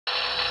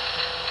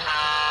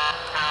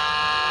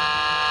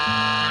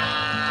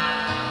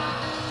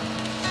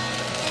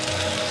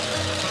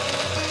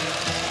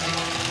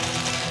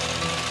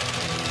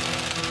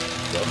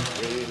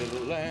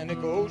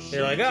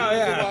They're like, oh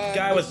yeah,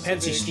 guy with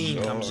Pensy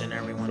Steam comes in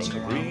every once in a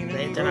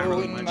while. They're not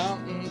really much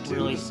to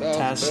really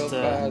test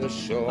the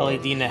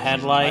LED in the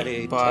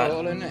headlight,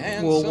 but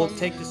we'll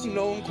take this.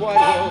 Known quite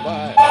well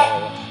by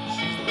all.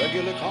 She's the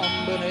regular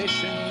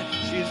combination.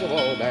 She's a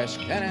Wabash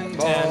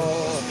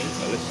cannonball.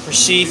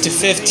 Proceed to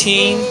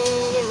 15.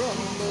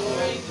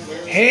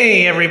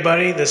 Hey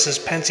everybody, this is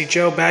Pensy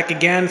Joe back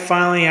again,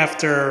 finally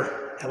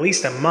after at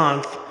least a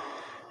month.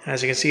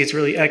 As you can see, it's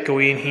really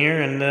echoey in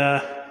here,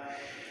 and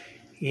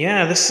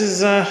yeah, this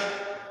is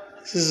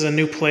a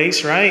new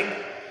place, right?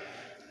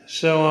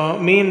 So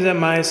me and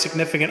my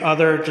significant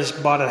other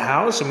just bought a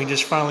house, and we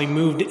just finally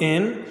moved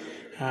in.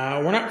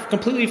 We're not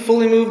completely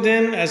fully moved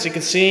in, as you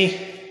can see.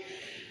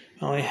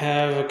 I only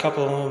have a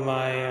couple of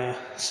my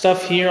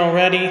stuff here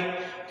already.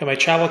 Got my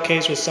travel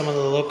case with some of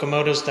the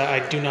locomotives that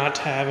I do not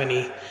have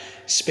any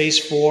space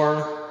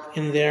for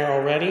in there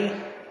already.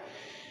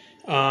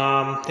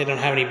 They don't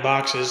have any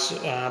boxes,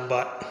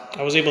 but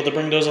I was able to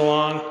bring those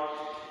along.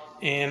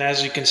 And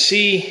as you can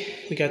see,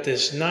 we got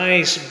this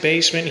nice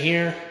basement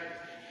here.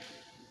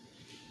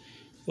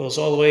 Goes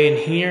all the way in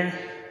here.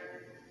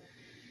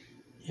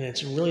 And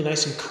it's really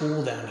nice and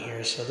cool down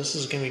here. So this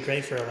is going to be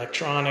great for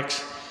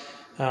electronics.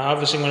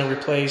 Obviously, I'm going to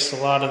replace a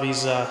lot of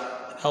these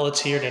outlets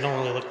here. They don't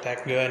really look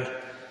that good.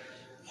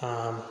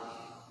 But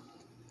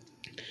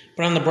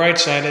on the bright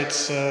side,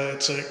 it's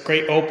a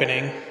great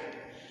opening.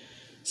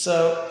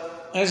 So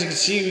as you can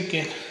see, we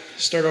can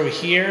start over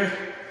here,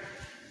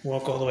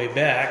 walk all the way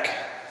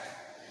back.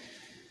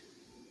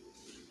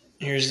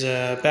 Here's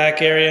the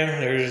back area.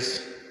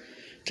 There's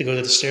to go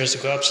to the stairs to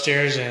go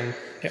upstairs, and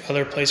the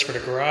other place for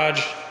the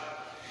garage.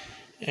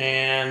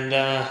 And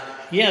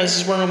yeah, this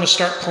is where I'm going to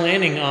start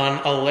planning on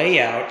a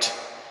layout.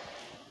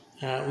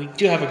 We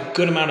do have a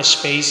good amount of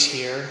space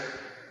here,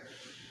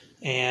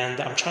 and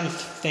I'm trying to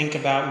think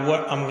about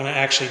what I'm going to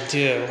actually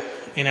do.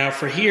 And now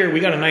for here, we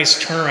got a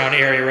nice turnaround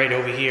area right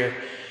over here.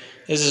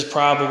 This is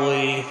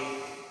probably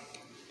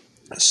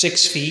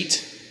 6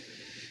 feet,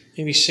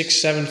 maybe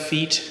 6, 7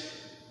 feet.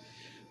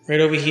 Right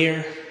over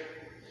here,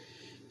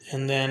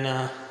 and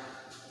then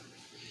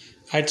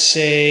I'd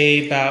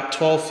say about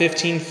 12,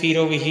 15 feet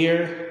over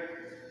here,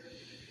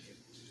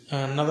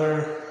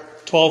 another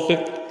 12,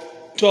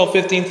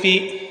 15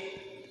 feet,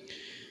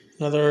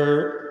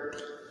 another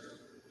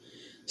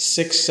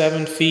 6,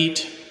 7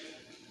 feet,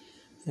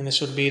 and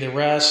this would be the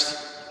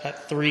rest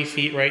at 3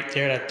 feet right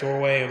there, that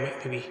doorway, or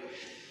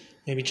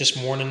maybe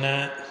just more than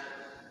that.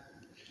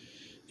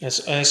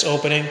 That's a nice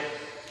opening.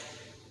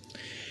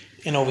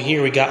 And over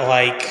here we got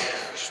like,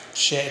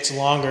 shit, it's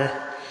longer.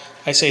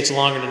 I'd say it's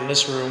longer than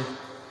this room.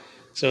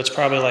 So it's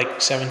probably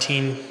like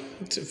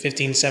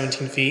 15,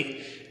 17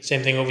 feet.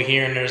 Same thing over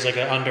here, and there's like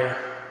under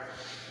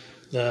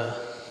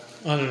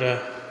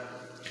the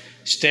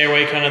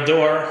stairway kind of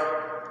door.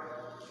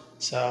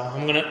 So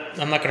I'm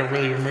not gonna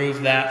really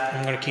remove that.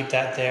 I'm gonna keep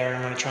that there.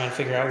 I'm gonna try and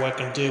figure out what I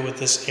can do with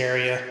this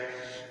area,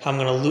 how I'm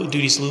gonna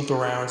do these loop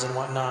arounds and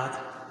whatnot.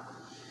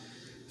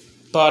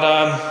 But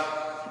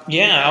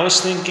yeah, I was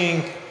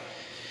thinking,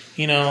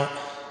 you know,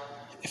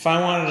 if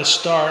I wanted to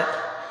start,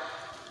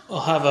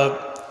 I'll have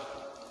a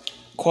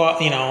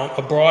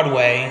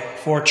Broadway,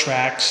 4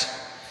 tracks,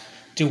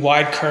 do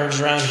wide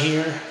curves around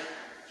here.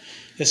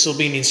 This will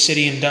be in the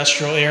city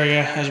industrial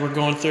area as we're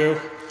going through.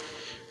 And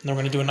then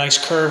we're going to do a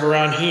nice curve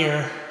around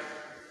here.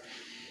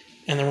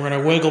 And then we're going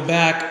to wiggle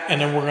back,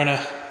 and then we're going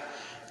to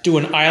do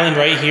an island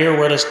right here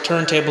where this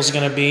turntable is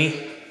going to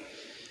be,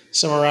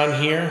 somewhere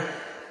around here,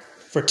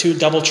 for 2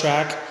 double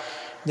track.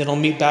 Then I'll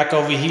meet back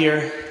over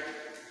here,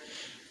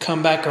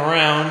 come back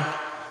around,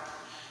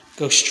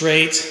 go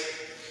straight,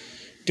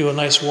 do a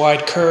nice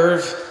wide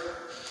curve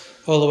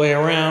all the way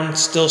around,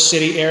 still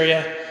city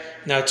area.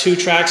 Now 2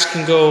 tracks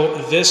can go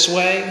this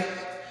way,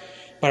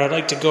 but I'd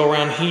like to go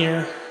around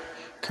here,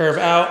 curve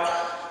out,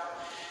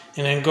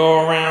 and then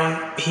go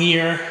around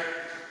here,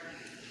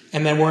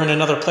 and then we're in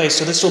another place.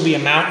 So this will be a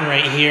mountain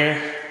right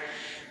here.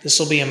 This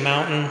will be a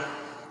mountain.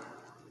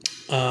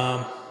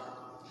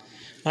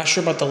 Not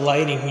sure about the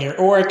lighting here,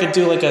 or I could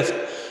do like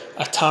a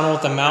tunnel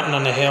with a mountain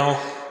on the hill,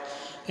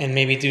 and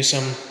maybe do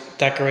some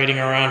decorating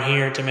around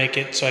here to make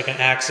it so I can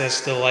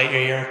access the light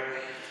here.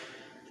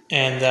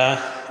 And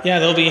yeah,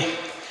 there'll be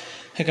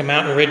like a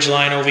mountain ridge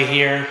line over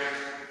here,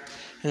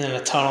 and then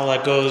a tunnel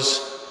that goes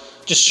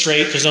just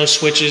straight. There's no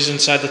switches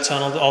inside the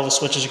tunnel. All the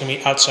switches are going to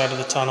be outside of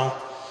the tunnel,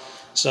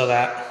 so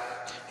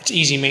that it's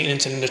easy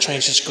maintenance, and the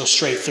trains just go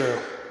straight through.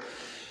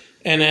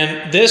 And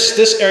then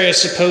this area is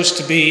supposed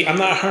to be,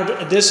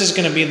 this is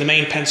going to be the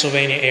main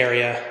Pennsylvania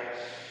area.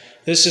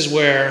 This is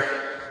where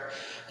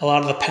a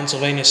lot of the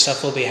Pennsylvania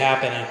stuff will be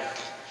happening.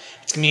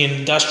 It's going to be an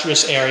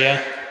industrious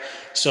area.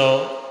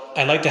 So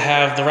I'd like to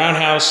have the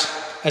roundhouse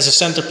as a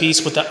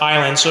centerpiece with the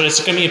island. So it's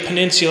going to be a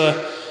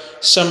peninsula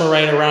somewhere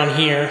right around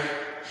here.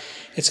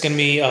 It's going to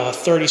be a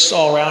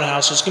 30-stall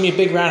roundhouse. So it's going to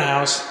be a big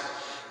roundhouse.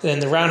 And then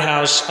the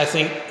roundhouse, I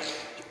think,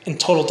 in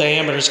total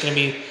diameter is going to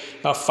be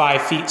about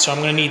 5 feet. So I'm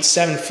going to need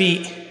 7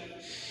 feet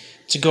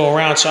to go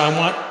around. So I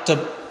want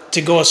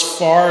to go as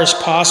far as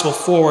possible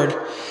forward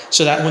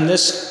so that when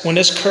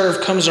this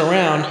curve comes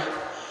around,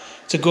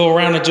 to go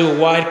around and do a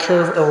wide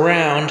curve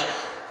around,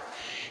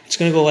 it's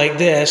going to go like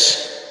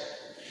this,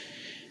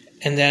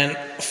 and then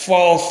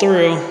fall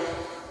through,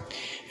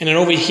 and then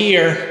over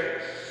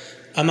here,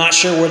 I'm not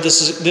sure where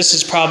this is. This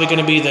is probably going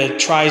to be the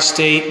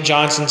Tri-State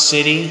Johnson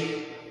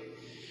City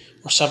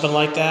or something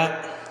like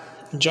that.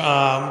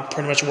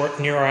 Pretty much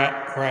near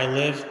where I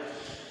live.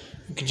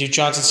 You can do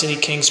Johnson City,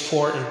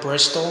 Kingsport, and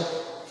Bristol.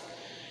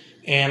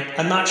 And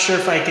I'm not sure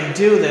if I can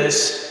do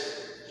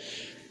this,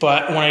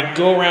 but when I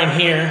go around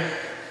here,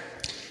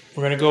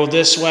 we're going to go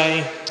this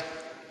way.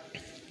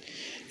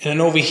 And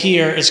then over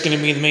here is going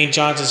to be the main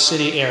Johnson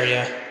City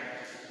area.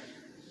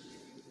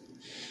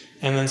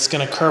 And then it's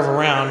going to curve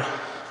around.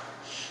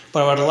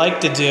 But what I'd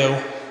like to do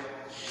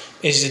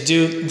is to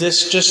do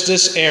this, just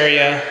this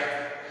area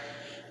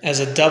as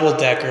a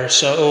double-decker.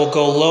 So it will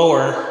go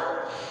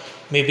lower,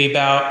 maybe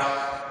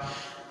about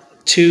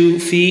 2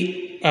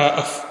 feet,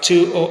 a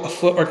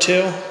foot or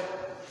two,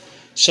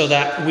 so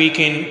that we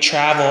can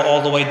travel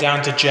all the way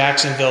down to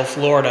Jacksonville,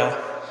 Florida.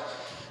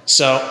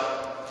 So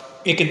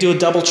it can do a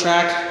double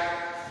track.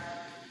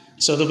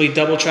 So there'll be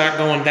double track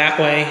going that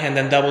way, and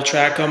then double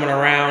track coming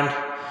around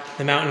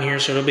the mountain here.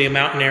 So there'll be a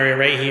mountain area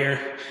right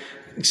here.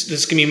 This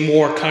is going to be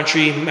more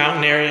country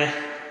mountain area.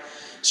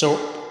 So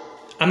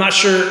I'm not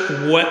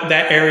sure what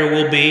that area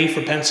will be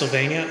for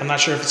Pennsylvania. I'm not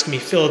sure if it's going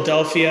to be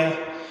Philadelphia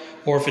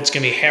or if it's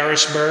going to be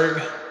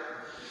Harrisburg.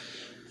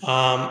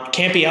 It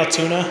can't be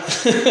Altoona.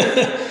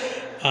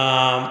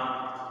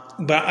 But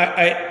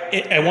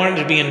I want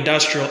it to be an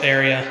industrial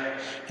area.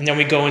 And then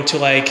we go into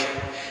like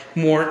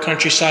more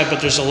countryside,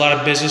 but there's a lot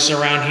of business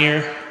around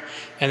here.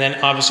 And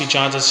then obviously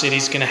Johnson City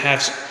is going to have,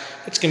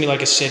 it's going to be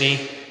like a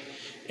city.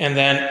 And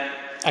then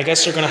I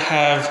guess they're going to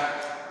have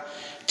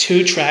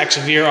 2 tracks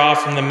veer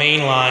off from the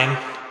main line.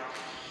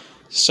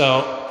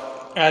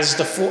 So as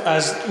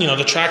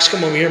the tracks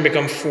come over here and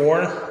become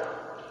 4.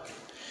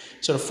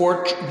 So the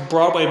 4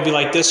 Broadway would be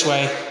like this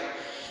way.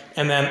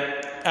 And then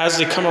as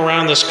they come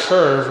around this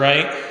curve,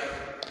 right,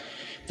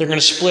 they're going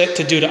to split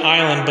to do the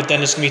island, but then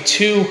there's going to be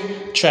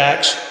 2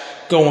 tracks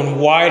going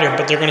wider,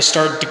 but they're going to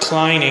start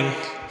declining.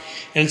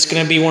 And it's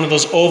going to be one of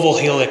those oval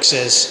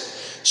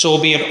helixes. So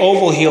it'll be an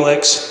oval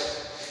helix.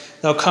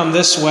 They'll come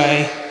this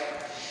way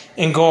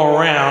and go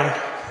around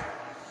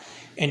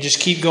and just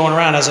keep going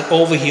around as an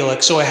oval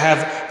helix. So I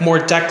have more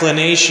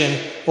declination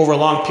over a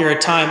long period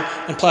of time.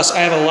 And plus I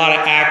have a lot of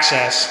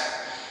access.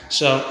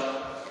 So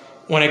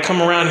when I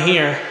come around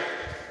here,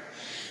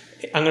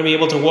 I'm going to be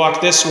able to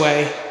walk this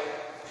way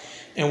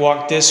and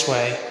walk this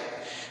way.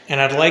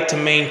 And I'd like to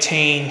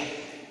maintain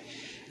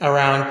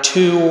around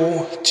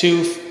 2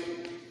 to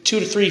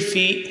 3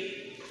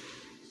 feet.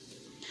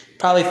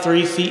 Probably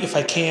 3 feet if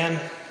I can.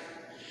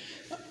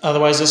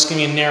 Otherwise, this is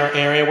going to be a narrow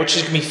area, which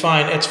is going to be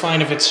fine. It's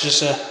fine if it's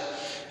just a,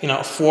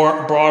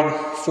 broad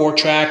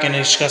 4-track and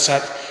it's got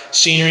that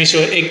scenery. So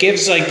it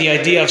gives like the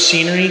idea of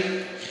scenery.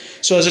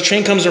 So as the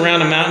train comes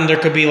around a mountain, there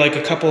could be like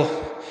a couple,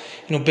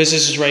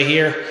 businesses right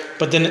here,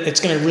 but then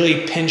it's going to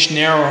really pinch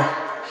narrow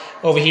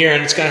over here,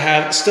 and it's going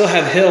to still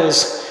have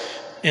hills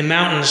and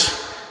mountains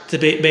to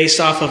be based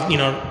off of,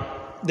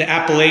 the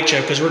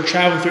Appalachia, because we're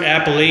traveling through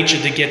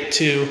Appalachia to get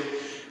to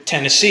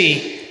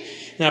Tennessee.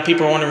 Now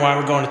people are wondering why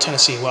we're going to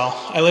Tennessee. Well,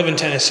 I live in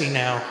Tennessee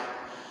now,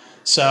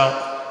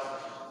 so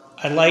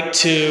I'd like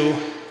to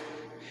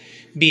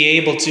be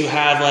able to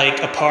have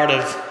like a part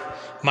of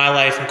my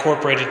life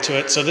incorporated to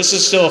it. So this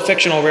is still a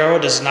fictional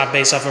railroad. This is not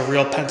based off of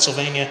real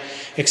Pennsylvania,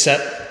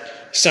 except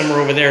somewhere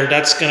over there.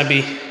 That's going to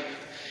be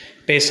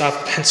based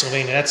off of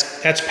Pennsylvania.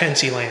 That's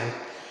Pennsylvania.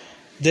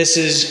 This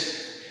is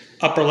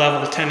upper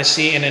level of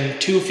Tennessee, and then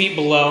 2 feet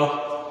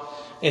below,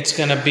 it's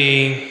going to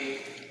be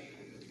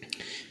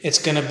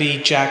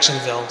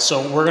Jacksonville.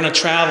 So we're going to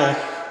travel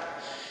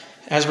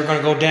as we're going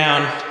to go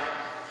down.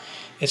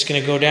 It's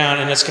going to go down,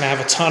 and it's going to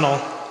have a tunnel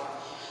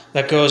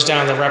that goes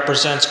down that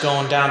represents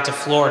going down to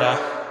Florida,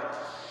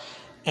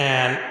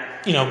 and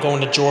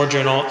going to Georgia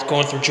and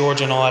going through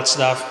Georgia and all that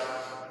stuff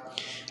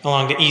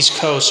along the East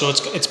Coast. So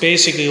it's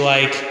basically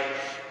like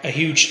a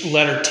huge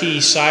letter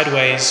T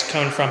sideways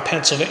coming from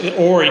Pennsylvania,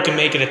 or you can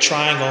make it a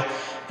triangle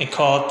and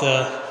call it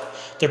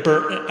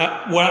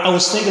what I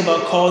was thinking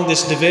about calling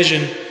this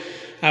division.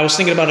 I was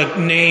thinking about a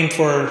name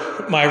for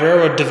my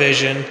railroad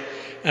division.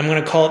 I'm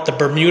going to call it the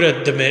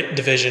Bermuda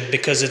Division,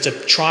 because it's a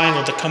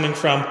triangle to coming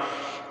from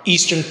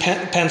eastern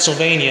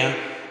Pennsylvania,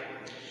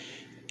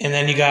 and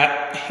then you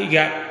got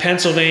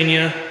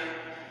Pennsylvania,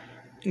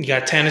 you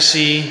got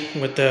Tennessee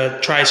with the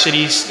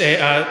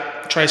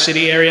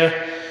Tri-City area,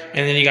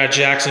 and then you got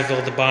Jacksonville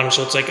at the bottom.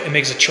 So it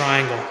makes a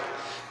triangle.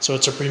 So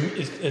it's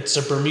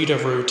a Bermuda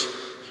route,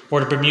 or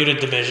the Bermuda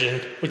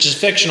Division, which is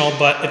fictional,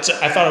 but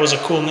I thought it was a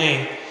cool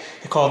name.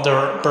 They call it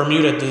the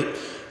Bermuda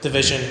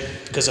Division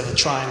because of the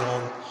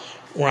triangle.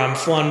 Where I'm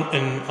from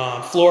in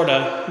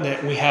Florida,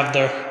 we have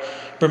the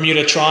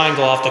Bermuda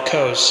Triangle off the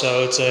coast,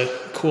 so it's a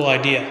cool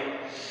idea.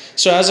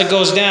 So as we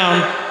go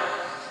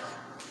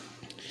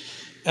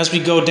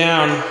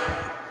down,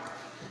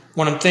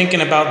 what I'm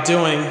thinking about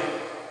doing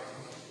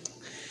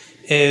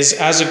is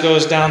as it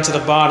goes down to the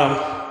bottom,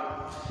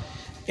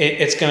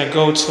 it's going to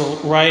go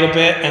to right a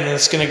bit, and then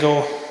it's going to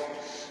go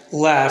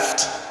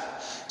left.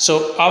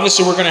 So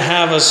obviously we're going to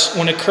have us,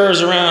 when it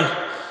curves around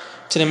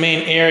to the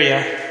main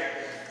area,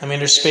 I mean,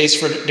 there's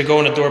space to go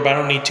in the door, but I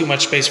don't need too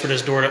much space for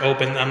this door to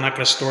open. I'm not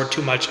going to store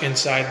too much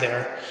inside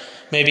there.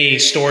 Maybe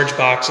storage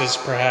boxes,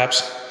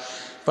 perhaps.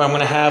 But I'm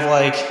going to have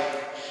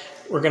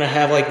we're going to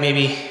have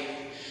maybe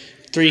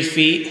 3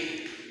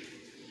 feet,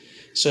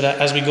 so that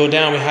as we go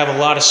down, we have a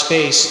lot of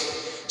space.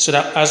 So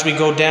that as we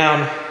go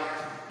down,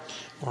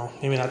 well,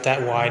 maybe not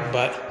that wide,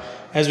 but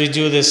as we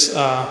do this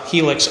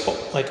helix,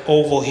 like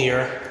oval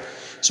here,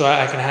 so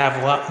I can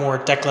have a lot more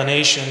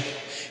declination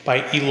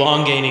by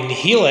elongating the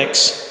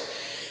helix.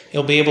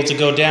 You'll be able to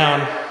go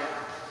down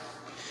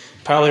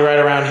probably right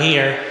around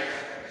here,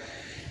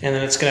 and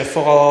then it's going to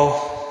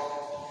fall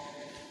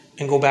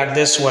and go back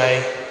this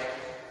way,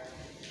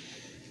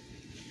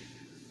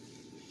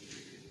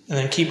 and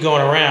then keep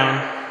going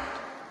around,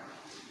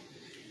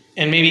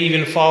 and maybe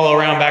even follow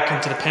around back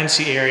into the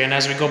pensy area. And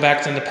as we go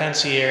back to the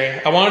pensy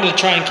area, I wanted to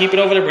try and keep it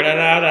over there, but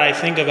now that I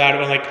think about it,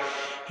 I'm like,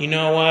 you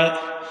know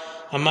what?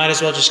 I might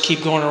as well just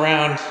keep going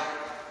around,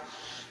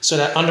 so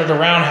that under the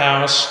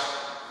roundhouse,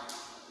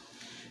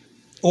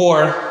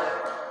 or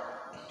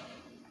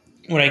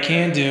what I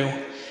can do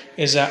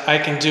is that I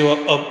can do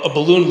a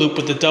balloon loop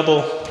with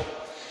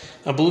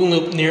a balloon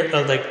loop near,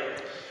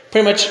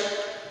 pretty much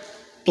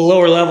the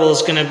lower level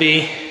is going to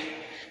be,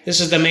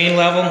 this is the main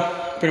level,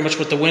 pretty much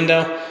with the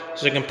window.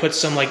 So I can put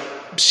some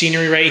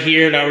scenery right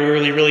here. That would be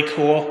really, really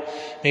cool.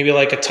 Maybe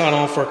like a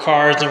tunnel for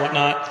cars and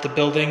whatnot, the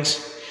buildings,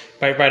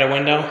 right by the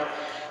window.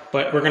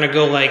 But we're going to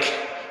go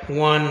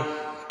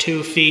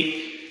 1-2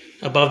 feet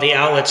above the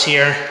outlets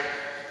here,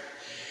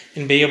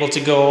 and be able to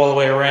go all the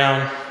way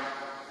around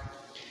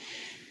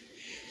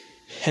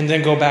and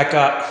then go back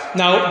up.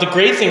 Now, the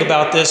great thing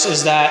about this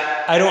is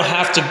that I don't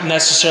have to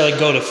necessarily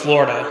go to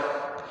Florida.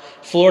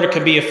 Florida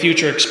could be a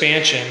future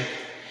expansion,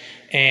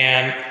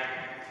 and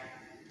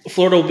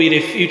Florida will be the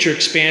future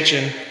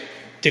expansion,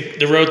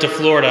 the road to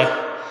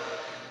Florida,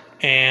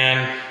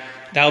 and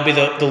that will be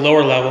the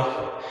lower level.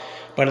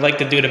 But I'd like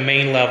to do the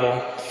main level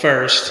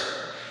first,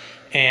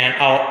 and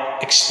I'll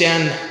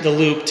extend the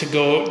loop to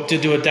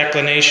do a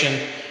declination,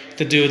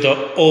 to do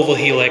the oval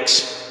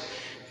helix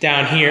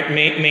down here,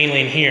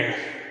 mainly in here.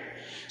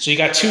 So you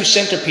got 2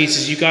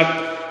 centerpieces. You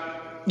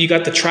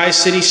got the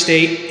Tri-City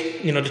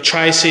State, the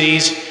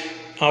Tri-Cities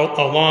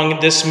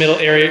along this middle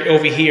area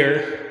over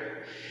here,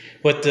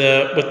 with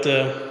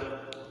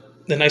the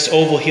nice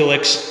oval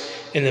helix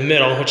in the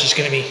middle, which is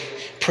going to be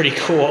pretty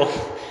cool.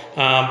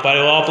 But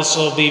it will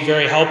also be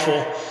very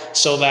helpful,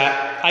 so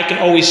that I can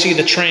always see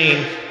the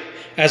train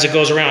as it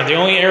goes around. The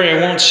only area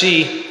I won't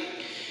see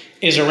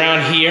is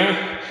around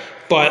here.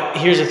 But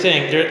here's the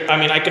thing,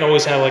 I can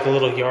always have a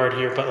little yard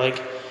here, but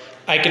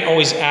I can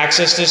always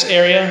access this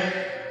area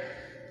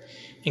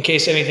in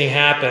case anything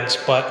happens.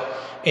 But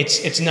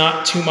it's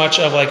not too much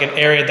of an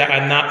area that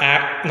I'm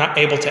not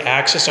able to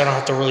access. So I don't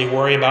have to really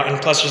worry about.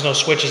 And plus, there's no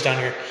switches down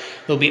here.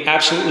 There'll be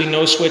absolutely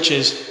no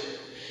switches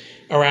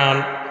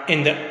around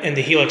in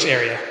the helix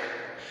area.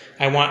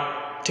 I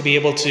want to be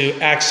able to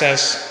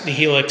access the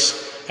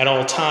helix at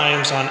all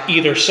times on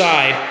either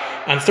side,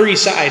 on 3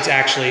 sides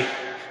actually.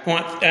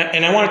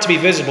 And I want it to be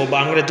visible, but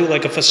I'm going to do a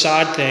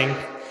facade thing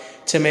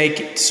to make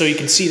it so you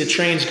can see the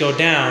trains go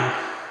down.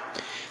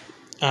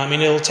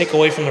 It'll take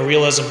away from the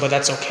realism, but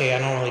that's okay. I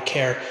don't really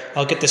care.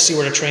 I'll get to see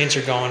where the trains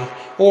are going.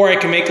 Or I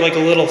can make a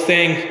little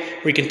thing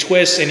where you can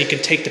twist and you can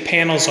take the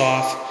panels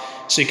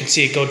off so you can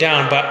see it go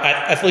down. But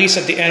at least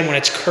at the end when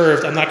it's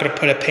curved, I'm not going to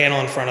put a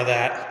panel in front of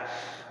that.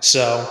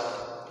 So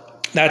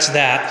that's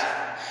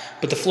that.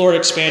 But the Florida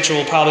expansion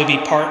will probably be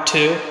part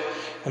 2.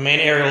 The main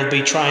area will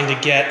be trying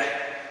to get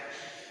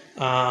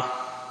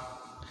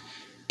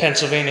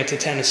Pennsylvania to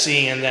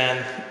Tennessee, and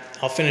then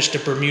I'll finish the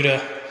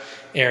Bermuda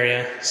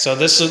area. So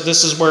this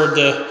is where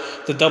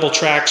the double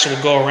tracks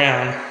will go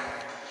around.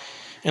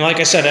 And like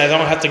I said, I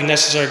don't have to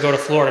necessarily go to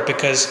Florida,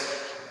 because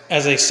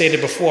as I stated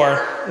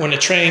before, when the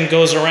train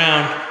goes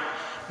around,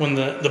 when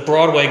the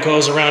Broadway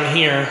goes around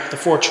here, the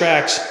 4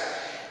 tracks,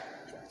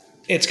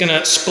 it's going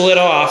to split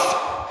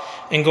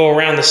off and go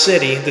around the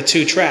city, the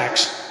 2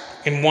 tracks.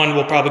 And one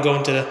will probably go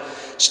into the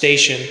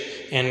station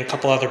and a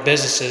couple other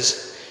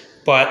businesses.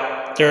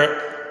 But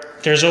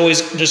there's going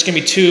to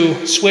be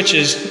 2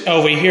 switches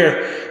over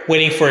here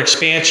waiting for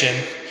expansion.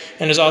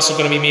 And there's also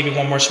going to be maybe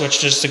 1 more switch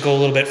just to go a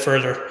little bit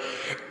further,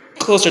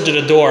 closer to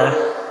the door,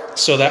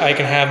 so that I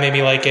can have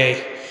maybe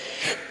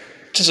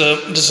just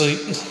a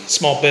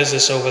small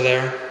business over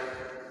there.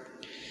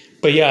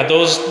 But yeah,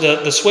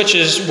 the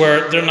switches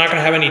where they're not going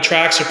to have any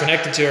tracks they're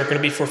connected to are going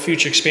to be for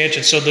future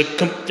expansion. So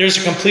there's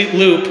a complete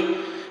loop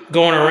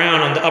going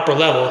around on the upper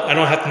level. I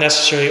don't have to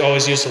necessarily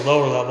always use the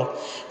lower level,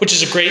 which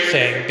is a great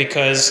thing,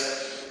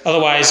 because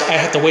otherwise I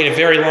have to wait a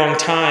very long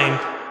time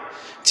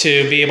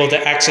to be able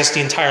to access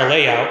the entire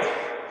layout.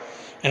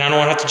 And I don't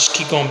want to have to just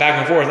keep going back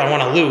and forth. I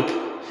want a loop.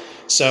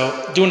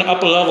 So doing the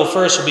upper level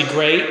first would be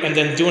great, and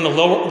then doing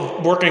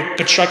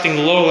constructing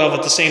the lower level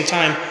at the same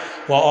time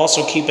while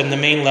also keeping the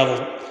main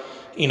level,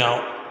 you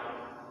know,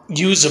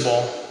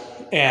 usable.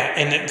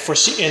 In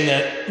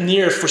the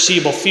near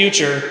foreseeable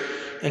future,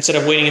 instead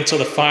of waiting until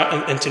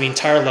the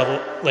entire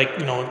level, like,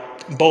 you know,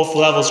 both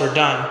levels are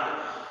done.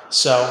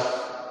 So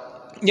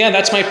yeah,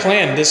 that's my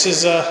plan. This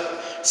is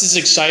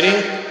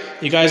exciting.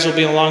 You guys will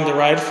be along the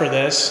ride for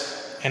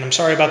this, and I'm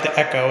sorry about the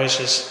echo. It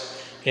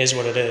is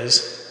what it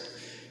is.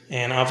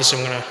 And obviously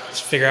I'm gonna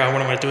figure out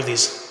what I'm gonna do with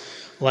these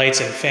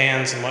lights and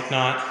fans and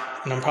whatnot,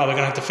 and I'm probably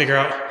gonna have to figure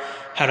out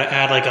how to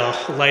add like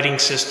a lighting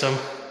system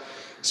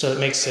so it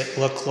makes it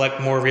look like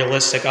more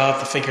realistic. I'll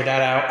have to figure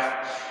that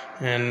out.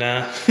 And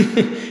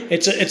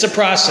it's a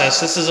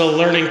process. This is a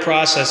learning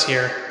process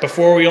here.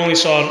 Before we only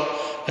saw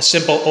a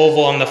simple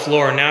oval on the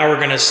floor. Now we're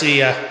gonna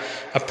see a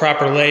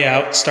proper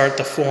layout start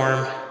to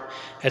form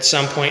at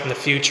some point in the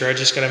future. I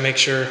just gotta make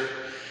sure.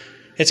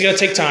 It's gonna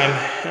take time.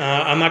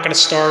 I'm not gonna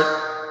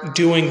start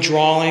doing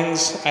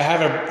drawings. I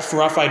have a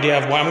rough idea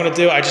of what I'm gonna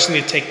do. I just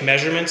need to take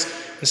measurements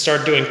and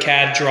start doing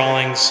CAD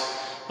drawings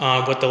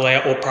on what the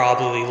layout will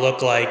probably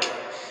look like.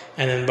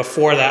 And then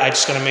before that, I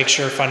just got to make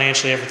sure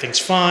financially everything's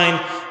fine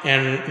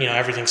and, you know,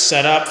 everything's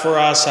set up for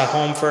us at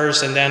home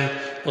first, and then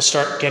we'll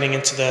start getting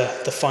into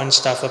the fun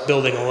stuff of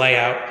building a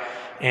layout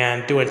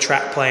and doing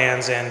track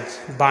plans and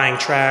buying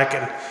track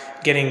and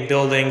getting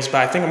buildings.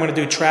 But I think I'm going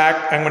to do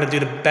track. I'm going to do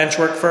the bench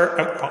work first.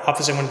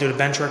 Obviously, I'm going to do the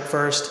bench work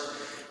first,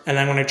 and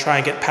then I'm going to try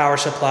and get power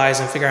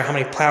supplies and figure out how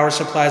many power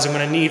supplies I'm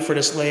going to need for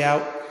this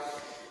layout.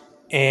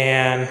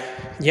 And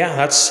yeah,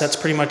 that's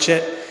pretty much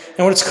it.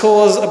 And what's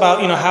cool is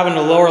about, you know, having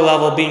the lower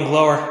level being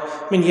lower.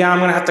 I mean, yeah, I'm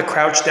going to have to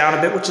crouch down a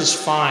bit, which is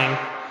fine.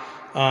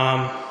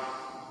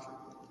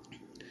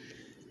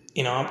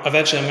 You know,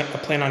 eventually I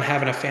plan on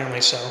having a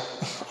family, so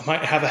I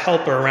might have a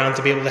helper around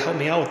to be able to help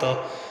me out with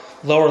the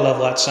lower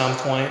level at some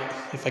point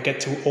if I get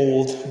too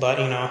old. But,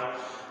 you know,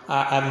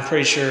 I'm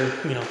pretty sure,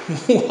 you know,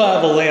 we'll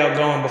have a layout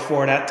going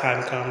before that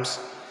time comes.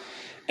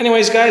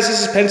 Anyways, guys,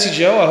 this is Pensy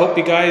Joe. I hope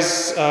you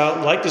guys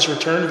like this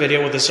return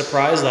video with a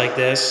surprise like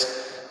this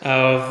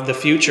of the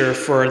future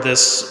for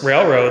this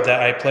railroad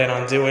that I plan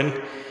on doing.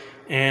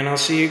 And I'll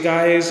see you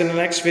guys in the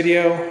next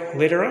video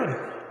later on.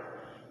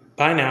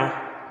 Bye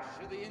now.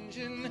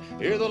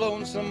 Hear the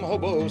lonesome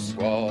hobo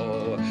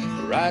squall,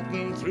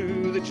 riding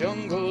through the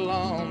jungle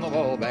on the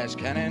Wabash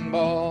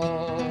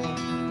Cannonball.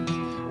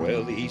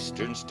 Well, the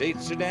eastern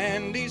states are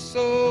dandies,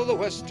 so the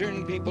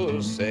western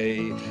people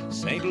say.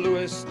 St.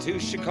 Louis to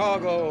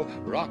Chicago,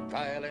 Rock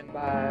Island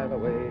by the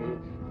way.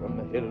 From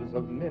the hills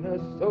of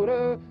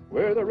Minnesota,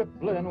 where the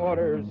rippling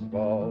waters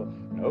fall,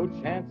 no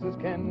chances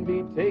can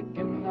be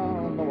taken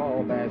on the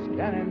Wabash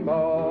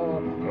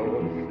Cannonball.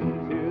 Oh,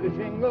 listen to the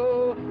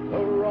jingle,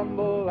 the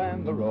rumble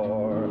and the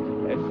roar,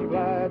 as she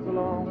glides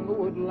along the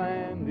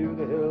woodland to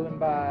the hill and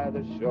by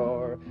the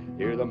shore.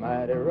 Hear the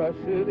mighty rush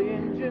of the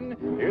engine,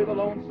 hear the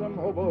lonesome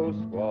hobo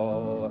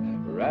squall,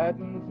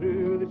 riding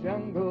through the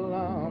jungle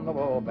on the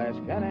Wabash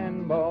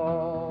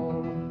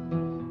Cannonball.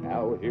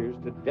 Now here's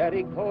to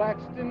Daddy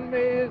Claxton,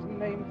 may his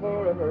name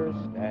forever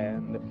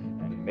stand,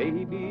 and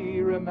may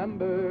be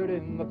remembered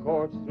in the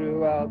courts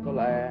throughout the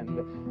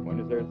land. When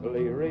his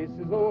earthly race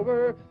is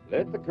over,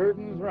 let the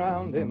curtains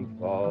round him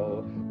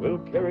fall. We'll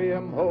carry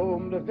him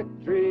home to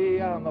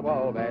victory on the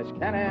Wabash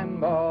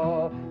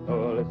Cannonball.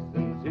 Oh,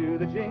 listen to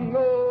the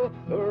jingle,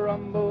 the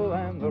rumble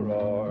and the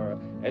roar,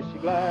 as she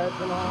glides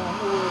along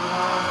the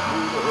woodland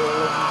through the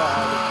hill and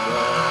by the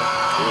shore.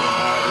 Hear the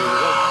mighty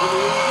rush of the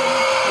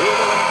engine, hear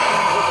the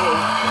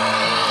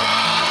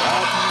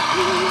riding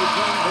through the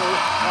jungle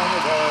on the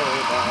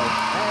Wabash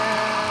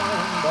Cannonball.